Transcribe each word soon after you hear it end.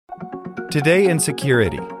Today in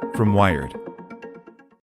Security from Wired.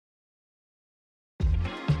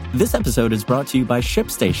 This episode is brought to you by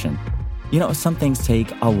ShipStation. You know, some things take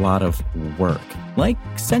a lot of work, like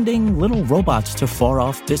sending little robots to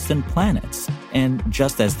far-off distant planets. And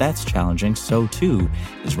just as that's challenging, so too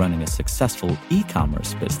is running a successful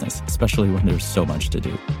e-commerce business, especially when there's so much to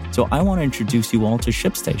do. So I want to introduce you all to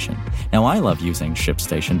ShipStation. Now, I love using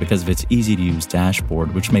ShipStation because of its easy-to-use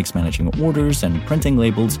dashboard, which makes managing orders and printing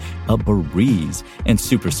labels a breeze and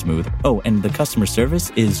super smooth. Oh, and the customer service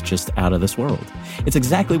is just out of this world. It's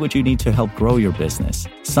exactly what you need to help grow your business.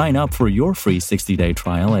 Sign up for your free 60-day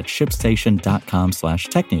trial at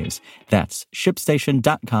shipstation.com/technews. That's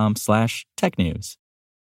shipstation.com/technews.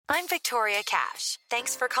 I'm Victoria Cash.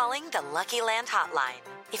 Thanks for calling the Lucky Land Hotline.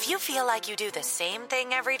 If you feel like you do the same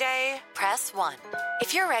thing every day, press 1.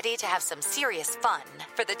 If you're ready to have some serious fun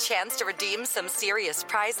for the chance to redeem some serious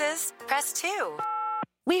prizes, press 2.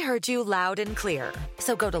 We heard you loud and clear.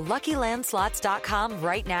 So go to LuckyLandSlots.com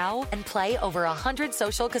right now and play over 100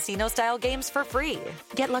 social casino-style games for free.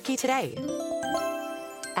 Get lucky today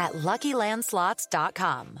at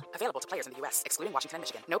LuckyLandSlots.com. Available to players in the U.S., excluding Washington and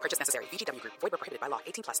Michigan. No purchase necessary. VGW Group. Void where prohibited by law.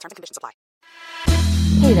 18+. Terms and conditions apply.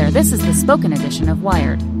 Hey there, this is the spoken edition of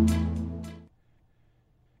Wired.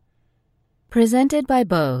 Presented by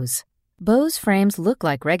Bose. Bose frames look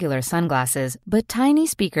like regular sunglasses, but tiny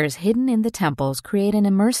speakers hidden in the temples create an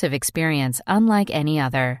immersive experience unlike any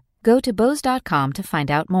other. Go to Bose.com to find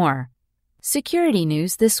out more. Security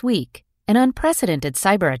news this week. An unprecedented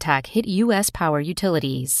cyberattack hit U.S. power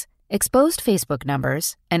utilities, exposed Facebook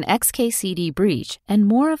numbers, an XKCD breach, and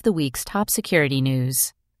more of the week's top security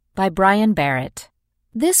news. By Brian Barrett.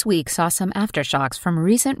 This week saw some aftershocks from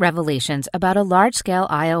recent revelations about a large-scale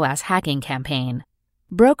iOS hacking campaign.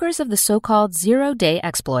 Brokers of the so-called zero-day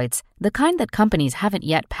exploits, the kind that companies haven't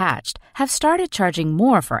yet patched, have started charging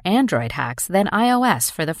more for Android hacks than iOS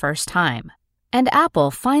for the first time. And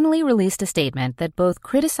Apple finally released a statement that both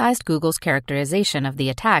criticized Google's characterization of the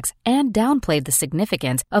attacks and downplayed the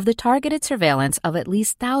significance of the targeted surveillance of at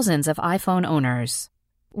least thousands of iPhone owners.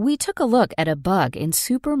 We took a look at a bug in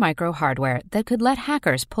supermicro hardware that could let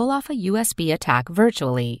hackers pull off a USB attack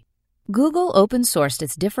virtually. Google open-sourced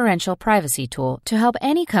its differential privacy tool to help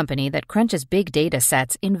any company that crunches big data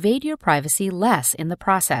sets invade your privacy less in the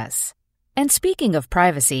process. And speaking of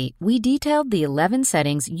privacy, we detailed the 11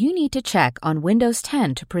 settings you need to check on Windows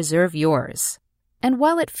 10 to preserve yours. And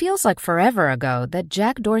while it feels like forever ago that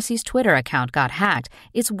Jack Dorsey's Twitter account got hacked,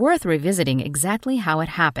 it's worth revisiting exactly how it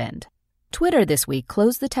happened. Twitter this week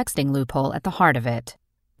closed the texting loophole at the heart of it.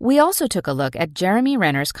 We also took a look at Jeremy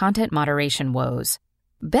Renner's content moderation woes.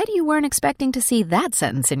 Bet you weren't expecting to see that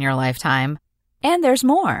sentence in your lifetime. And there's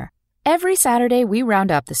more. Every Saturday, we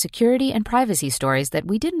round up the security and privacy stories that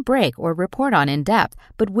we didn't break or report on in depth,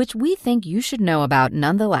 but which we think you should know about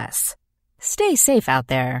nonetheless. Stay safe out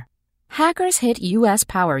there. Hackers hit U.S.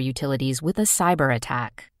 power utilities with a cyber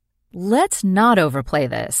attack. Let's not overplay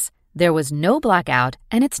this. There was no blackout,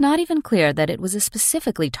 and it's not even clear that it was a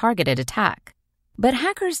specifically targeted attack. But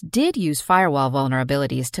hackers did use firewall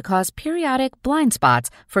vulnerabilities to cause periodic blind spots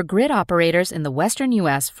for grid operators in the western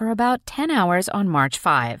U.S. for about 10 hours on March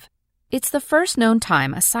 5. It's the first known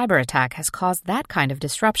time a cyber attack has caused that kind of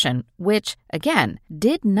disruption, which, again,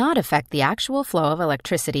 did not affect the actual flow of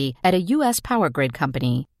electricity at a U.S. power grid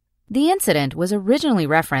company. The incident was originally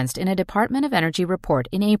referenced in a Department of Energy report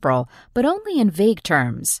in April, but only in vague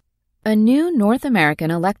terms. A new North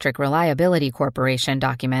American Electric Reliability Corporation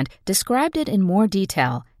document described it in more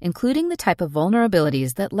detail, including the type of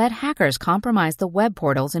vulnerabilities that let hackers compromise the web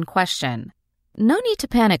portals in question. No need to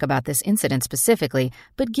panic about this incident specifically,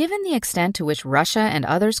 but given the extent to which Russia and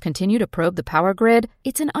others continue to probe the power grid,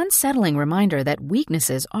 it's an unsettling reminder that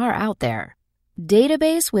weaknesses are out there.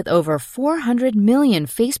 Database with over 400 million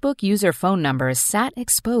Facebook user phone numbers sat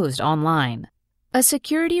exposed online. A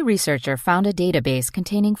security researcher found a database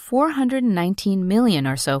containing 419 million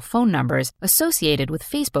or so phone numbers associated with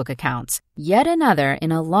Facebook accounts, yet another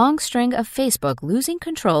in a long string of Facebook losing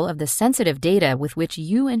control of the sensitive data with which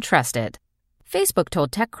you entrust it. Facebook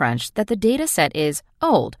told TechCrunch that the data set is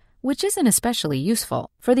old, which isn't especially useful,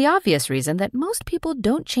 for the obvious reason that most people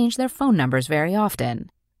don't change their phone numbers very often.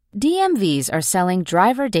 DMVs are selling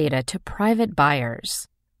driver data to private buyers.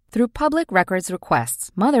 Through public records requests,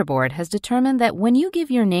 Motherboard has determined that when you give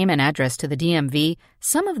your name and address to the DMV,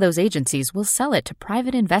 some of those agencies will sell it to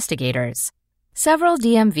private investigators. Several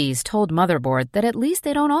DMVs told Motherboard that at least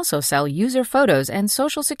they don't also sell user photos and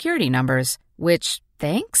social security numbers, which,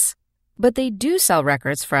 thanks? But they do sell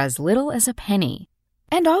records for as little as a penny.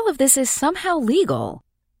 And all of this is somehow legal.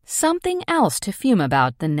 Something else to fume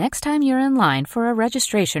about the next time you're in line for a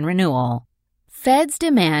registration renewal. Feds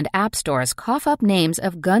demand app stores cough up names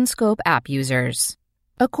of GunScope app users.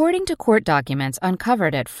 According to court documents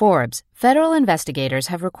uncovered at Forbes, federal investigators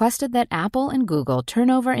have requested that Apple and Google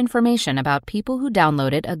turn over information about people who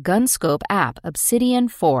downloaded a GunScope app, Obsidian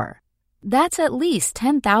 4. That's at least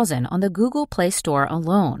 10,000 on the Google Play Store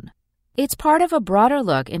alone. It's part of a broader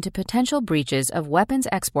look into potential breaches of weapons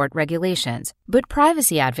export regulations, but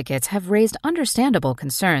privacy advocates have raised understandable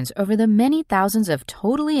concerns over the many thousands of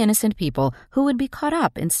totally innocent people who would be caught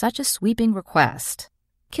up in such a sweeping request.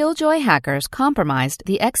 Killjoy hackers compromised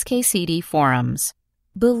the XKCD forums.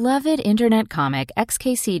 Beloved internet comic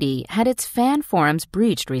XKCD had its fan forums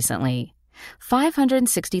breached recently.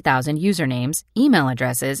 560,000 usernames, email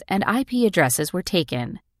addresses, and IP addresses were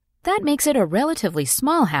taken. That makes it a relatively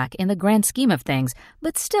small hack in the grand scheme of things,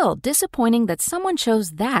 but still disappointing that someone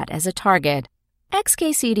chose that as a target.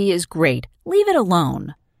 XKCD is great. Leave it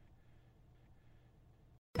alone.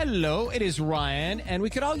 Hello, it is Ryan, and we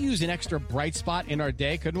could all use an extra bright spot in our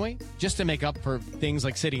day, couldn't we? Just to make up for things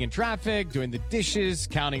like sitting in traffic, doing the dishes,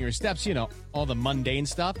 counting your steps, all the mundane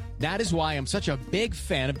stuff. That is why I'm such a big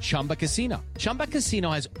fan of Chumba Casino. Chumba Casino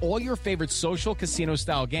has all your favorite social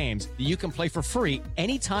casino-style games that you can play for free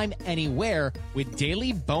anytime, anywhere with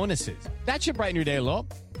daily bonuses. That should brighten your day a little.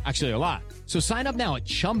 Actually, a lot. So sign up now at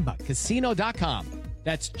ChumbaCasino.com.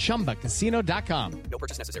 That's ChumbaCasino.com. No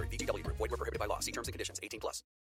purchase necessary. VGW Group. Void where prohibited by law. See terms and conditions. 18+.